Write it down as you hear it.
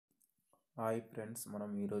Hi friends, మనం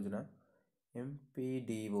ఈ రోజున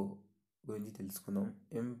ఎంపీడీఓ గురించి తెలుసుకుందాం.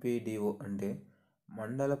 ఎంపీడీఓ అంటే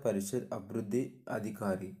మండల పరిషత్ అభివృద్ధి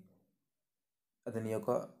అధికారి. అతని యొక్క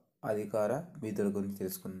అధికార విధుల గురించి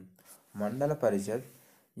తెలుసుకుందాం. మండల పరిషత్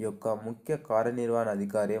యొక్క ముఖ్య కార్యనిర్వహణ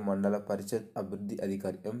అధికారి మండల పరిషత్ అభివృద్ధి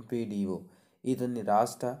అధికారి ఎంపీడీఓ. ఇతన్ని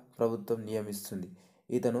రాష్ట్ర ప్రభుత్వం నియమిస్తుంది.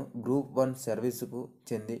 ఇతను గ్రూప్ 1 సర్వీసుకు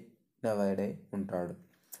చెందినవాడై ఉంటాడు.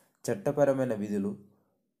 చట్టపరమైన విధులు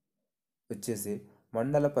వచ్చేసి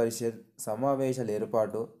మండల పరిషత్ సమావేశాల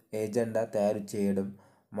ఏర్పాటు, ఎజెండా తయారు చేయడం,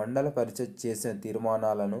 మండల పరిషత్ చేసిన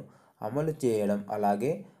తీర్మానాలను అమలు చేయడం,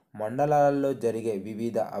 అలాగే మండలాలలో జరిగే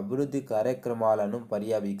వివిధ అభివృద్ధి కార్యక్రమాలను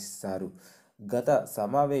పర్యవేక్షిస్తారు. గత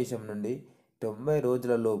సమావేశం నుండి 90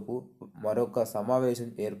 రోజులలోపు మరొక సమావేశం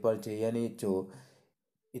ఏర్పాటు చేయనిచో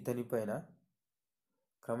ఇతనిపైన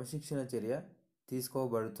క్రమశిక్షణ చర్య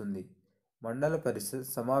తీసుకోబడుతుంది. మండల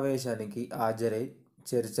పరిషత్ సమావేశానికి హాజరై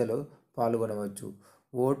చర్చలో పాల్గొనవచ్చు.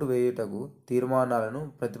 ఓటు వేయుటకు, తీర్మానాలను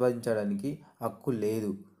ప్రతిపాదించడానికి హక్కు లేదు.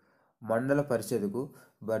 మండల పరిషత్కు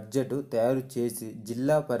బడ్జెట్ తయారు చేసి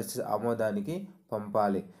జిల్లా పరిషత్ ఆమోదానికి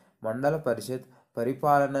పంపాలి. మండల పరిషత్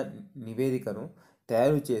పరిపాలన నివేదికను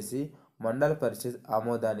తయారు చేసి మండల పరిషత్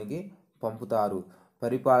ఆమోదానికి పంపుతారు.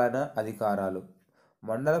 పరిపాలన అధికారాలు.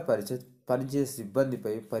 మండల పరిషత్ పనిచేసే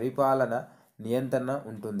సిబ్బందిపై పరిపాలన నియంత్రణ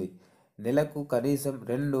ఉంటుంది. నెలకు కనీసం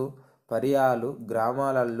 2 పర్యాయాలు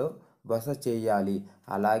గ్రామాలలో బస చేయాలి.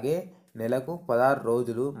 అలాగే నెలకు 16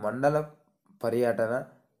 రోజులు మండల పర్యటన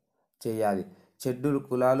చేయాలి. షెడ్యూల్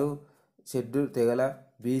కులాలు, షెడ్యూల్ తెగల,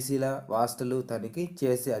 బీసీల హాస్టళ్లు తనిఖీ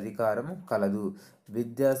చేసే అధికారం కలదు.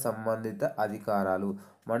 విద్యా సంబంధిత అధికారాలు.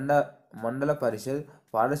 మండల పరిషత్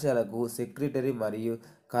పాఠశాలకు సెక్రటరీ మరియు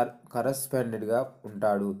కరస్పాండెంట్గా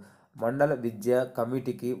ఉంటాడు. మండల విద్యా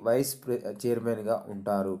కమిటీకి వైస్ చైర్మన్గా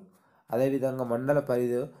ఉంటారు. అదేవిధంగా మండల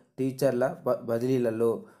పరిధిలో టీచర్ల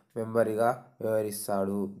బదిలీలలో మెంబర్గా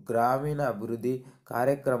వ్యవహరిస్తాడు. గ్రామీణ అభివృద్ధి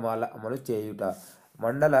కార్యక్రమాల అమలు చేయుట.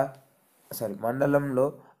 మండలంలో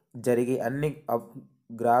జరిగే అన్ని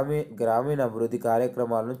గ్రామీణ అభివృద్ధి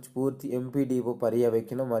కార్యక్రమాలను పూర్తి ఎంపీడీఓ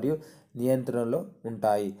పర్యవేక్షణ మరియు నియంత్రణలో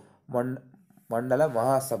ఉంటాయి. మండల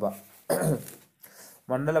మహాసభ.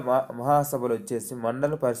 మండల మహాసభలు వచ్చేసి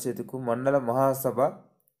మండల పరిషత్కు మండల మహాసభ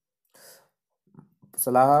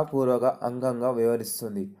సలహాపూర్వక అంగంగా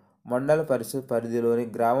వ్యవహరిస్తుంది. మండల పరిషత్ పరిధిలోని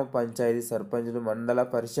గ్రామ పంచాయతీ సర్పంచులు మండల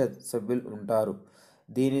పరిషత్ సభ్యులు ఉంటారు.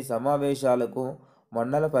 దీని సమావేశాలకు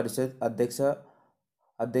మండల పరిషత్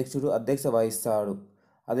అధ్యక్షుడు అధ్యక్షత వహిస్తాడు.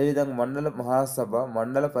 అదేవిధంగా మండల మహాసభ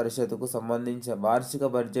మండల పరిషత్కు సంబంధించిన వార్షిక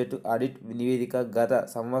బడ్జెట్, ఆడిట్ నివేదిక, గత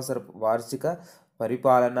సంవత్సర వార్షిక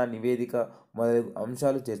పరిపాలనా నివేదిక మొదలగు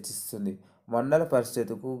అంశాలు చర్చిస్తుంది. మండల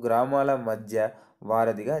పరిషత్కు గ్రామాల మధ్య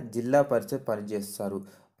వారధిగా జిల్లా పరిషత్ పనిచేస్తారు.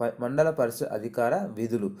 మండల పరిషత్ అధికార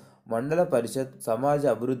విధులు. మండల పరిషత్ సమాజ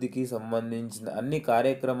అభివృద్ధికి సంబంధించిన అన్ని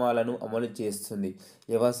కార్యక్రమాలను అమలు చేస్తుంది.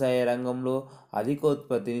 వ్యవసాయ రంగంలో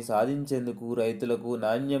అధికోత్పత్తిని సాధించేందుకు రైతులకు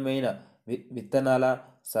నాణ్యమైన విత్తనాల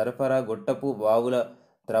సరఫరా, గొట్టపు బావుల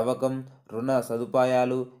త్రవ్వకం, రుణ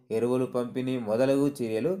సదుపాయాలు, ఎరువులు పంపిణీ మొదలగు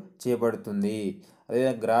చర్యలు చేపడుతుంది.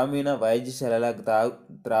 అదేవిధంగా గ్రామీణ వైద్యశాలల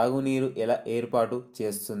త్రాగునీరు ఏర్పాటు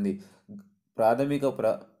చేస్తుంది.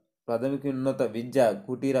 ప్రాథమికోన్నత విద్య,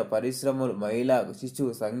 కుటీర పరిశ్రమలు, మహిళా శిశు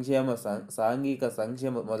సంక్షేమ, సాంఘిక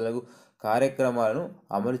సంక్షేమ మొదలగు కార్యక్రమాలను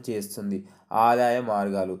అమలు చేస్తుంది. ఆదాయ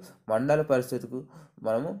మార్గాలు. మండల పరిషత్కు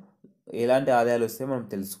మనము ఎలాంటి ఆదాయాలు వస్తే మనం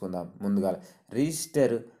తెలుసుకుందాం. ముందుగా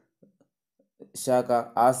రిజిస్టర్ శాఖ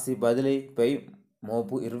ఆస్తి బదిలీపై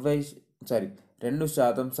మోపు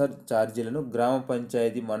 2% ఛార్జీలను గ్రామ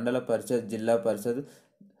పంచాయతీ, మండల పరిషత్, జిల్లా పరిషత్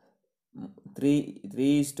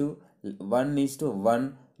 3:1:1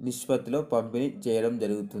 నిష్పత్తిలో పంపిణీ చేయడం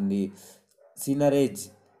జరుగుతుంది. సినరేజ్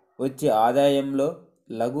వచ్చే ఆదాయంలో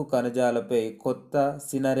లఘు ఖనిజాలపై కొత్త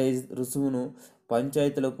సినరేజ్ రుసుమును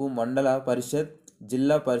పంచాయతీలకు, మండల పరిషత్,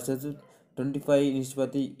 జిల్లా పరిషత్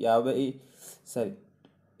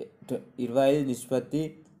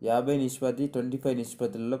 25:50:25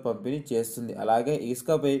 నిష్పత్తులలో పంపిణీ చేస్తుంది. అలాగే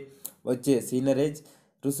ఇసుకపై వచ్చే సినరేజ్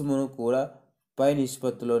రుసుమును కూడా పై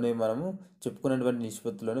నిష్పత్తిలోనే మనము చెప్పుకున్నటువంటి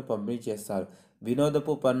నిష్పత్తిలోనే పంపిణీ చేస్తారు.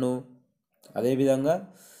 వినోదపు పన్ను అదేవిధంగా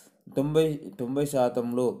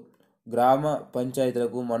 90% గ్రామ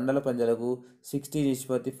పంచాయతీలకు, మండల పంచాయతీలకు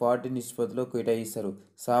 60:40 నిష్పత్తిలో కేటాయిస్తారు.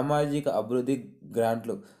 సామాజిక అభివృద్ధి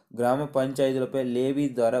గ్రాంట్లు గ్రామ పంచాయతీలపై లేవీ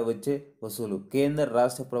ద్వారా వచ్చే వసూలు. కేంద్ర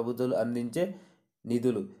రాష్ట్ర ప్రభుత్వాలు అందించే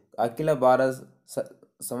నిధులు. అఖిల భారత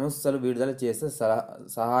సంస్థలు విడుదల చేసే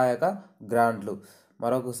సహాయక గ్రాంట్లు.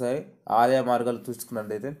 మరొకసారి ఆదాయ మార్గాలు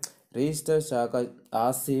చూసుకున్నట్లయితే రిజిస్టర్ శాఖ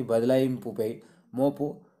ఆస్తి బదలాయింపుపై మోపు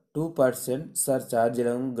 2%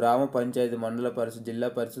 ఛార్జీలను గ్రామ పంచాయతీ, మండల పరిషత్, జిల్లా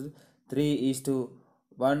పరిషత్ 3:1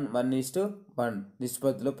 1:1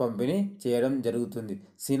 నిష్పత్తిలో పంపిణీ చేయడం జరుగుతుంది.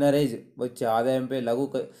 సీనరేజ్ వచ్చే ఆదాయంపై లఘు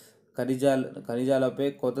ఖనిజాలపై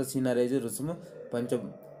కొత్త సీనరేజ్ రుసుము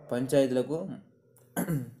పంచాయతీలకు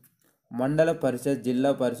మండల పరిషత్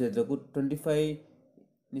జిల్లా పరిషత్లకు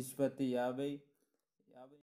 25:50